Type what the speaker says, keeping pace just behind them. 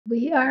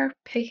We are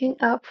picking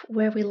up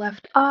where we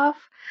left off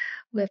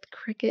with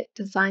Cricut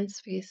Design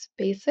Space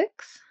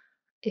Basics.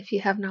 If you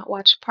have not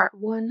watched part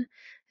one,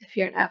 if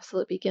you're an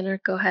absolute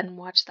beginner, go ahead and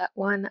watch that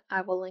one.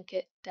 I will link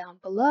it down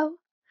below.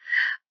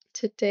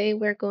 Today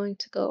we're going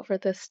to go over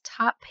this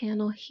top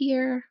panel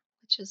here,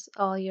 which is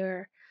all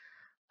your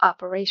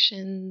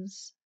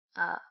operations,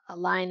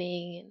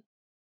 aligning, and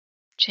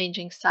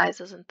changing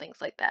sizes and things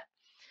like that.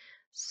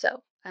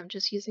 So I'm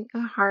just using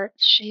a heart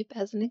shape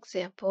as an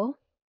example.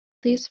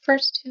 These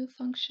first two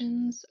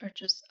functions are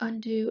just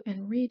undo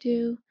and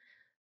redo.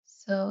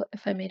 So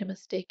if I made a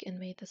mistake and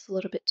made this a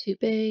little bit too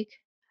big,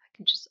 I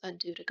can just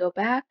undo to go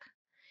back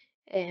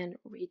and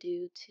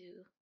redo to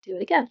do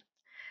it again.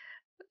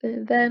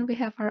 And then we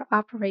have our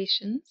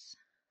operations.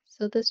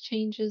 So this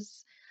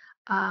changes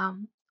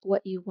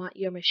what you want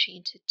your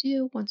machine to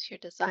do once your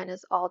design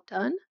is all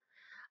done.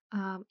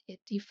 It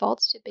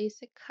defaults to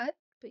basic cut,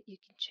 but you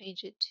can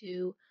change it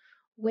to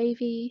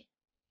wavy,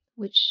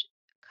 which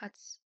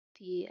cuts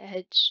the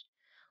edge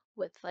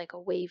with like a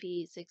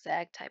wavy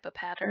zigzag type of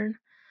pattern,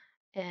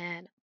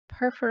 and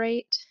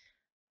perforate,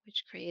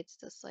 which creates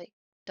this like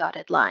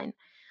dotted line.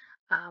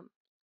 Um,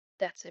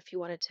 that's if you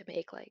wanted to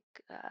make like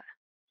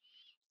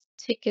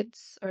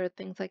tickets or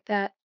things like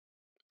that.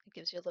 It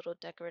gives you a little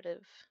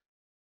decorative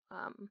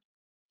um,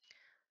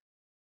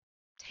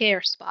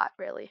 tear spot,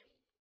 really.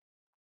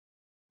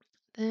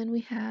 Then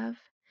we have,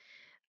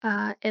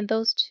 and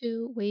those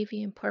two,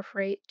 wavy and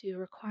perforate, do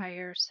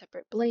require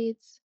separate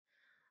blades,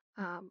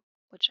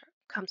 which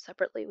come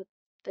separately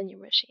within your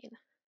machine.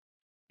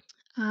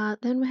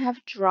 Then we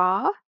have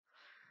draw,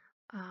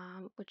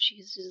 which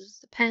uses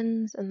the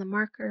pens and the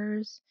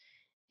markers.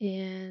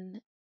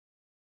 And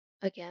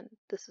again,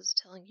 this is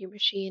telling your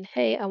machine,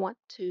 hey, I want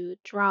to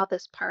draw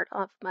this part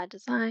of my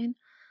design.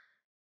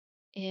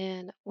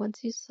 And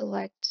once you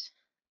select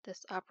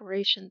this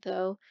operation,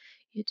 though,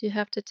 you do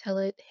have to tell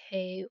it,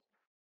 hey,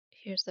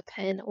 here's the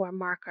pen or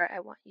marker I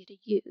want you to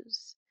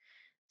use.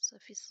 So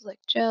if you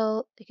select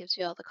gel, it gives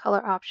you all the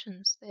color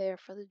options there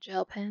for the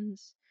gel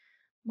pens,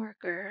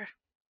 marker,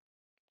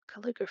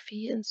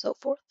 calligraphy, and so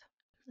forth.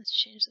 Let's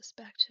change this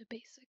back to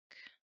basic.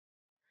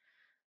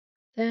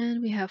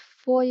 Then we have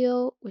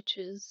foil, which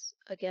is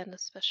again a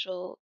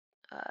special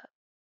uh,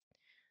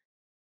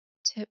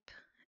 tip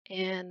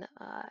and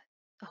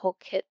a whole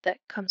kit that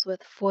comes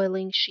with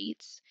foiling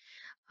sheets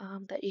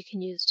that you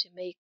can use to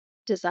make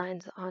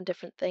designs on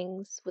different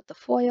things with the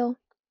foil.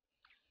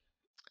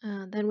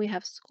 Then we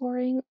have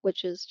scoring,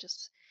 which is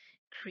just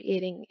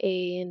creating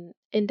an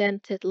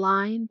indented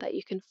line that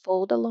you can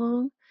fold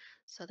along.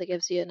 So that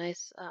gives you a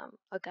nice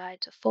a guide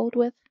to fold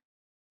with.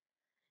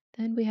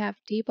 Then we have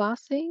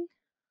debossing,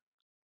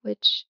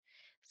 which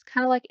is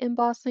kind of like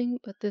embossing,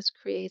 but this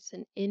creates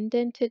an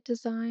indented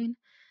design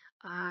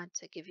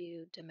to give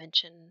you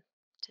dimension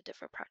to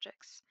different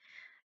projects.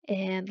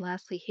 And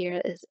lastly,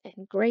 here is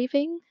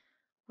engraving,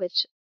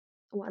 which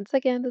once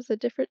again is a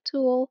different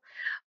tool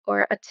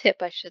or a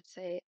tip, I should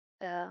say,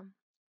 um,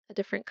 a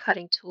different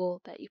cutting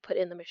tool that you put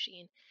in the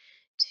machine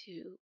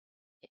to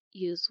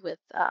use with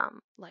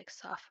like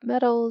soft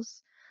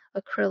metals,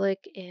 acrylic,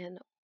 and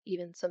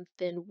even some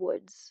thin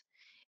woods.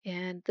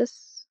 And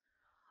this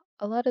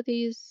a lot of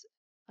these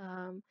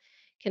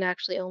can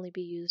actually only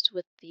be used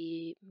with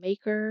the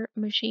maker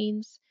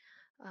machines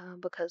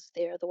because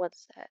they are the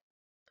ones that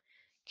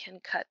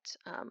can cut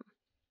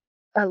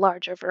a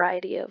larger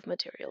variety of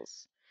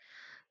materials.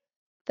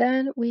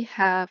 Then we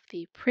have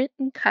the print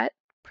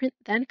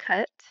then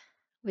cut,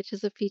 which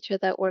is a feature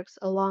that works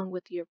along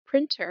with your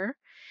printer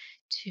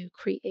to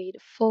create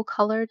full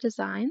color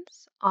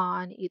designs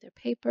on either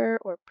paper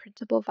or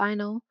printable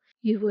vinyl.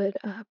 You would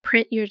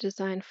print your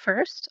design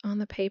first on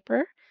the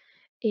paper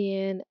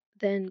and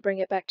then bring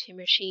it back to your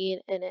machine,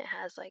 and it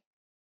has like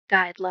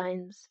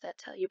guidelines that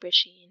tell your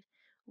machine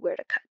where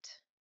to cut.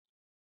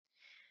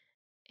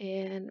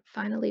 And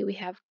finally, we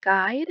have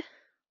guide,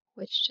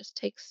 which just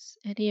takes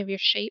any of your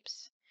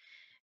shapes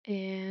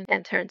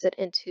and turns it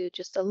into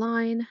just a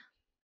line.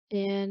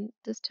 And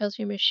this tells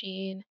your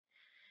machine,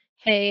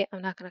 hey,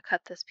 I'm not going to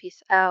cut this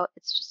piece out.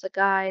 It's just a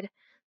guide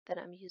that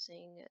I'm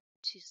using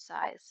to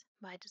size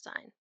my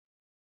design.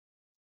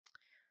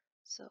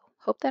 So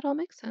hope that all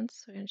makes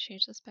sense. We're going to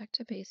change this back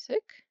to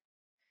basic.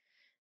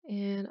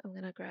 And I'm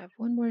going to grab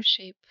one more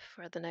shape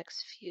for the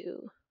next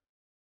few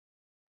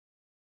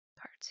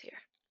parts here.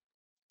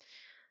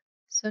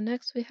 So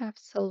next we have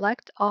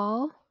select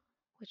all,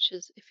 which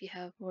is if you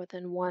have more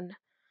than one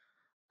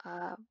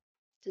uh,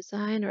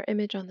 design or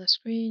image on the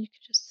screen, you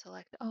can just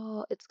select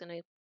all. It's going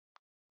to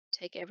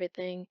take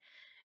everything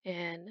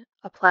and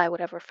apply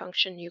whatever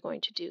function you're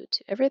going to do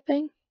to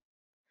everything.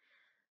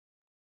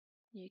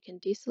 You can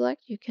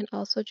deselect. You can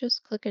also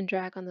just click and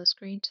drag on the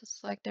screen to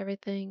select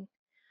everything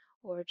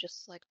or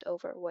just select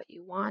over what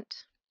you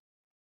want.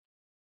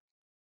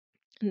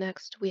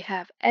 Next we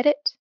have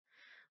edit,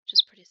 which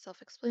is pretty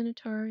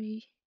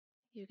self-explanatory.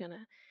 You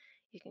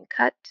can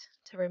cut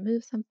to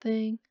remove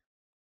something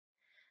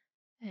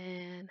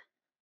and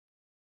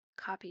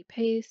copy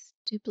paste,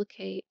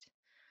 duplicate,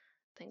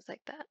 things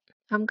like that.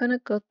 I'm going to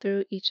go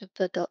through each of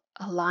the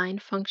align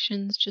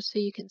functions just so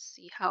you can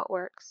see how it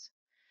works.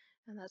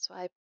 And that's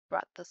why I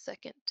brought the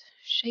second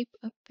shape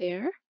up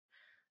there.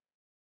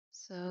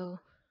 So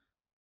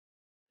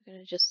we're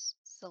going to just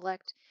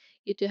select,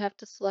 you do have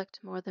to select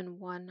more than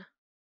one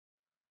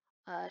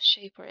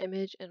shape or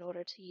image in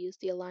order to use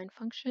the align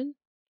function.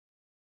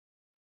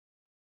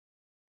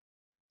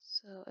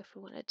 So if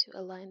we wanted to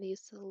align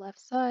these to the left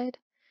side,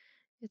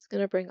 it's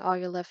going to bring all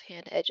your left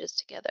hand edges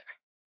together.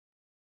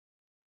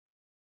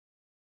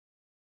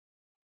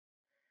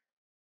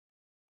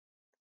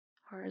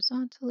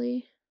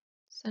 Horizontally,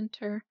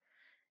 center,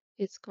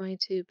 it's going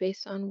to,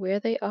 based on where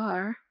they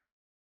are,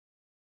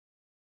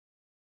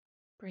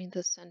 bring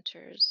the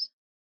centers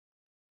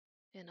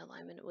in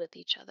alignment with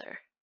each other.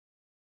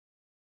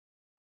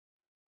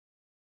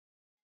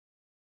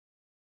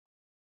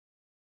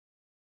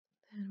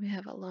 And we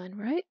have align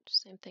right,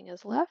 same thing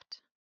as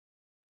left.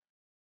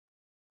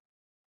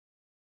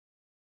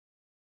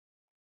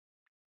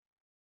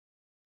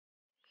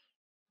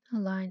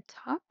 Align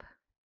top,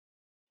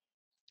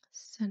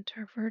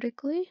 center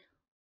vertically.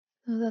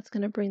 So that's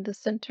going to bring the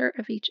center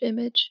of each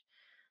image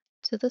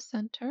to the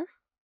center.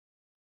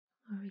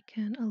 Or we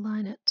can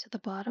align it to the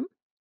bottom.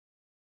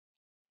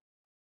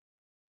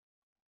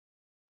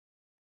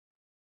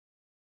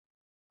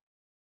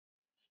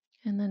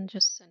 And then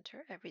just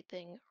center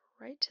everything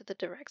right to the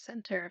direct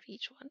center of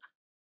each one.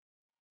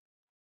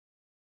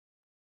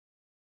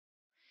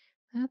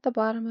 And at the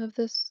bottom of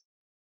this,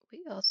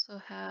 we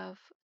also have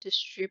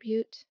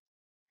distribute,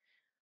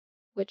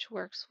 which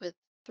works with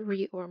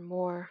 3 or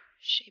more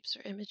shapes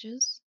or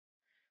images.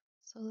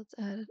 So let's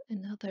add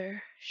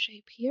another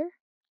shape here.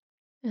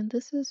 And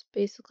this is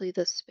basically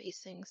the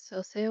spacing.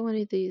 So say I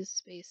wanted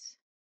these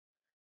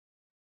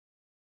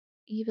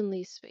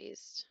evenly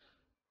spaced.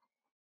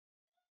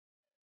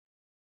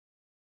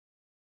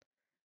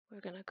 We're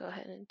going to go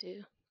ahead and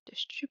do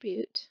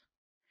distribute.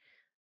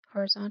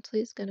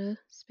 Horizontally is going to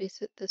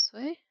space it this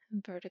way,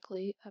 and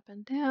vertically up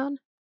and down.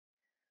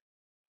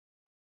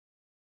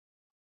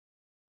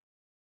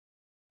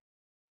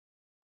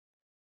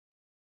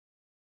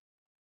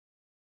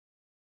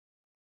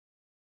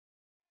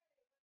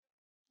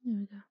 There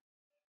we go.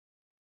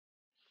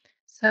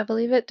 So I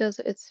believe it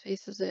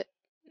spaces it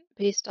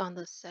based on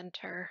the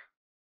center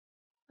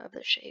of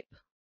the shape.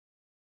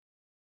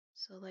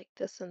 So like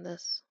this and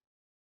this,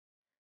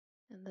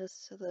 and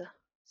this to the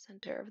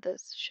center of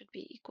this should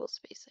be equal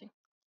spacing.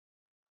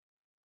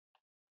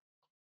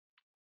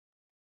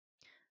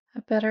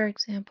 A better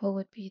example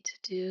would be to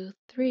do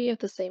 3 of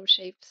the same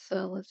shape.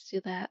 So let's do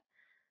that.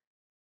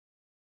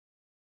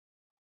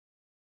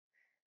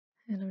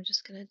 And I'm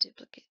just going to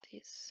duplicate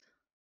these.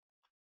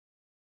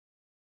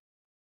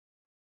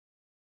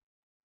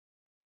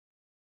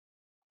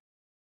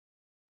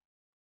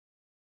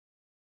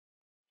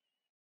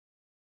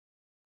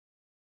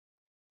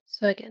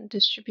 So again,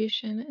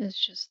 distribution is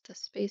just the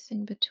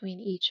spacing between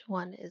each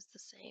one is the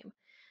same.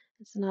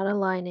 It's not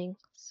aligning,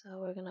 so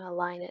we're going to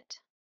align it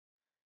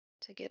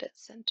to get it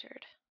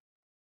centered.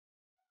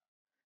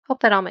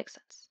 Hope that all makes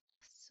sense.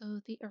 So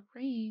the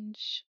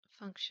arrange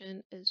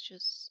function is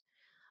just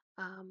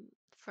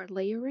for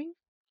layering.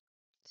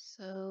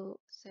 So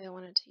say I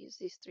wanted to use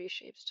these 3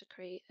 shapes to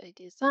create a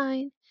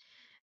design,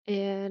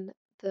 and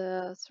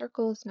the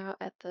circle is now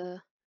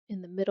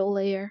in the middle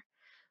layer,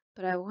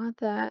 but I want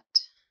that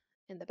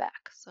in the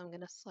back. So I'm going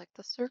to select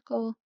the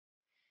circle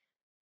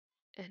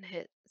and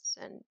hit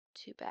send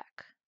to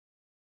back.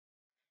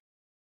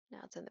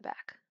 Now it's in the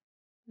back.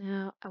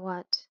 Now I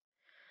want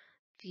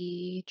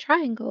the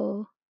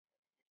triangle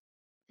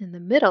in the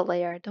middle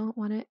layer. I don't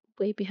want it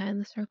way behind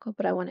the circle,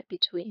 but I want it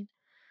between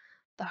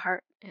the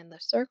heart and the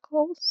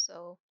circle.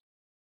 So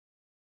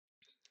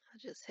I'll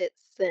just hit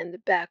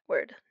send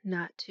backward,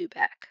 not to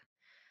back.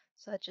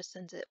 So that just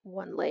sends it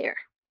one layer.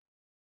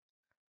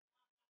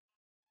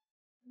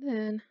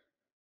 Then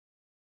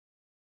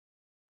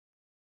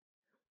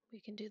we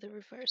can do the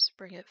reverse,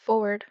 bring it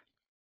forward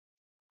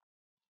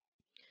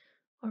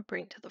or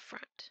bring to the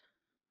front.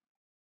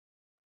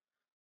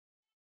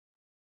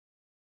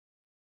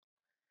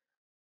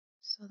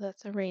 So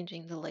that's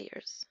arranging the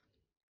layers.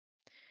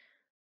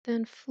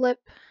 Then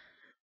flip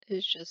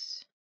is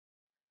just,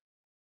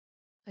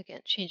 again,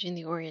 changing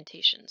the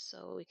orientation.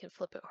 So we can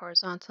flip it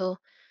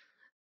horizontal.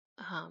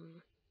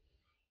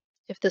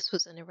 If this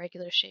was an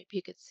irregular shape,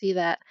 you could see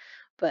that,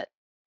 but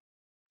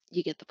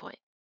you get the point.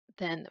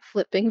 Then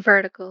flipping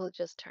vertical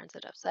just turns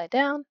it upside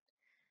down,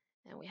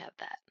 and we have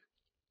that.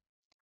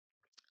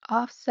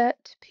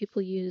 Offset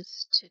people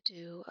use to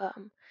do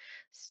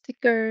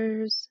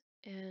stickers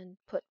and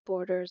put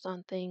borders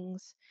on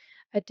things.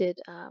 I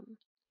did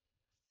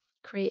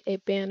create a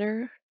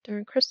banner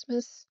during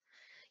Christmas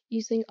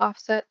using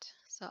offset,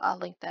 so I'll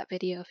link that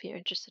video if you're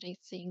interested in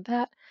seeing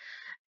that.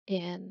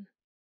 And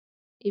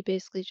you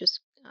basically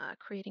just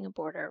creating a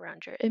border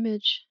around your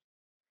image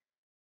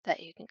that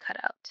you can cut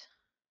out.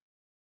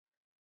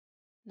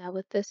 Now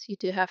with this, you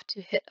do have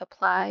to hit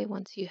apply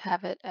once you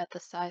have it at the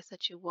size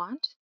that you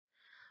want,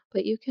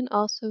 but you can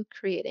also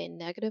create a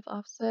negative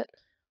offset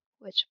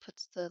which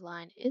puts the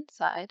line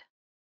inside.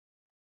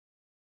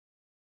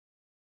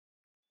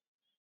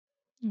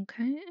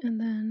 Okay, and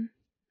then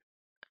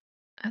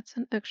adds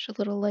an extra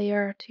little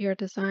layer to your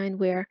design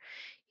where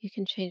you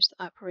can change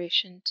the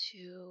operation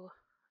to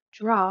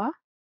draw,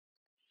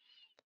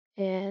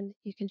 and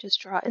you can just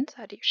draw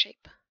inside of your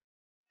shape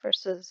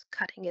versus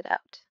cutting it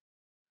out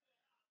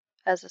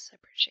as a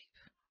separate shape.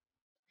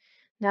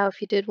 Now,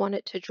 if you did want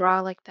it to draw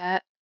like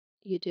that,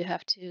 you do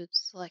have to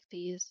select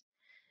these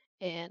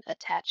and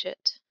attach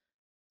it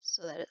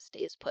so that it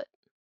stays put.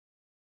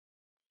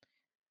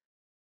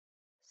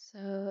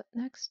 So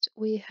next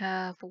we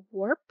have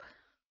warp.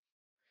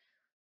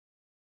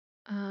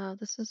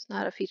 This is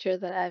not a feature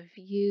that I've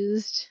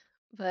used,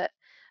 but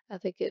I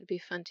think it'd be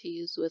fun to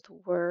use with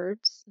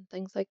words and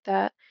things like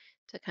that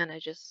to kind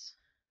of just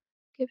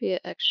give you an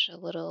extra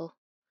little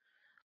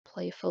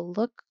playful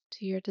look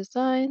to your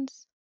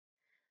designs.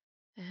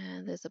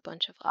 And there's a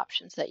bunch of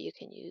options that you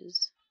can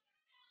use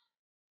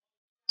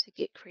to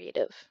get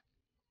creative.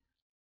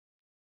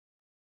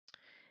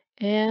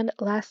 And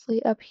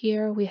lastly, up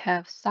here we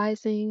have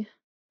sizing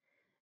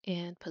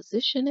and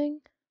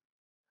positioning.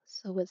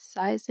 So with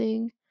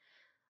sizing,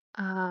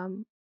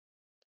 um,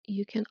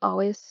 you can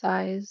always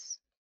size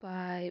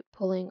by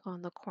pulling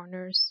on the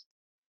corners.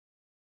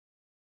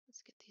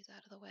 Let's get these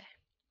out of the way.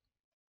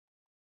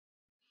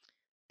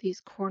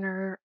 These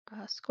corner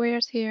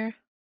squares here,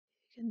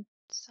 you can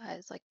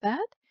size like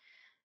that.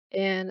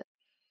 And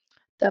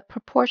the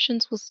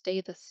proportions will stay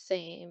the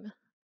same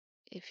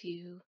if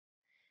you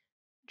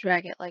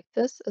drag it like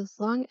this, as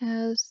long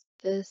as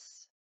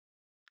this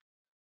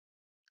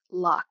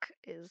lock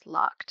is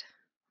locked.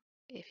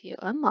 If you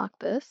unlock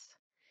this,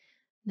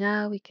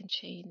 now we can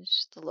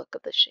change the look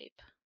of the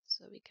shape.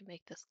 So we can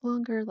make this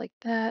longer like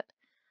that,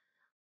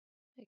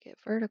 make it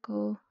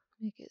vertical,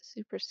 make it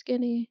super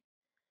skinny,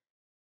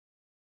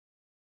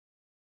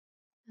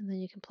 and then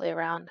you can play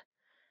around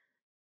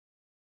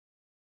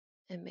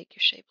and make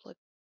your shape look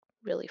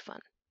really fun.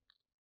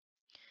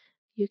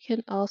 You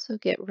can also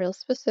get real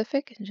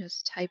specific and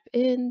just type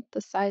in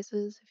the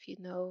sizes if you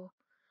know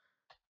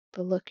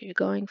the look you're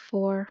going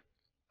for.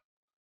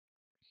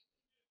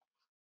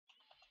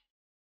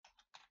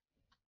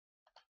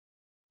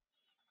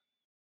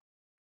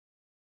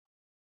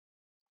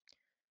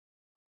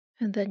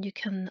 And then you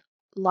can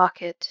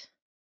lock it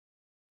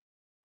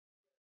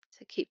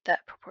to keep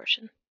that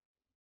proportion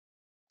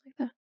like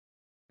that.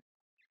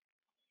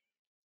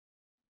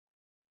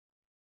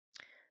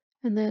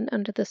 And then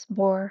under this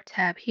more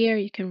tab here,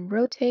 you can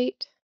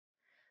rotate.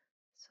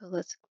 So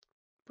let's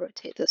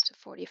rotate this to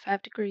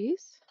 45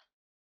 degrees.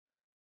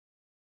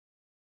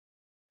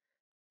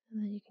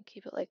 And then you can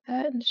keep it like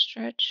that and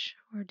stretch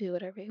or do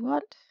whatever you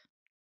want.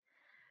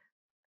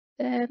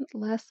 Then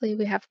lastly,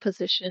 we have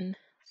position.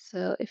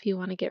 So if you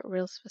want to get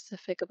real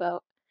specific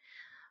about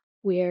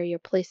where you're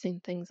placing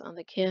things on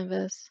the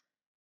canvas,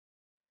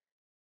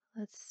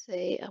 let's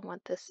say I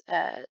want this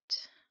at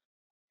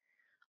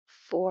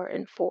 4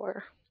 and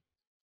 4.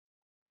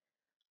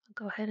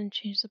 I'll go ahead and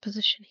change the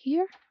position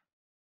here.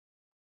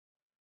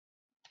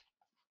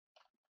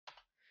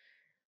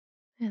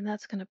 And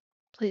that's going to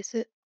place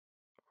it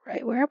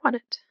right where I want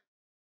it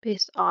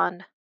based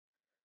on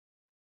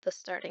the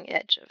starting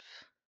edge of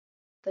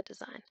the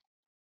design.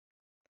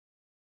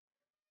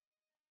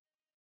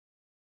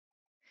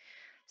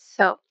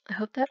 So I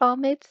hope that all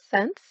made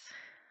sense.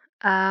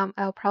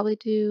 I'll probably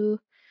do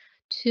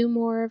 2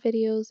 more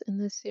videos in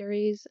this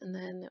series, and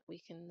then we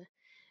can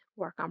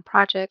work on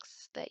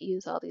projects that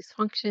use all these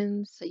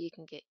functions so you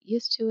can get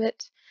used to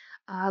it.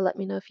 Let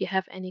me know if you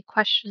have any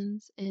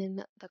questions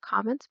in the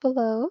comments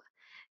below,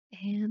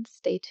 and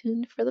stay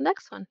tuned for the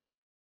next one.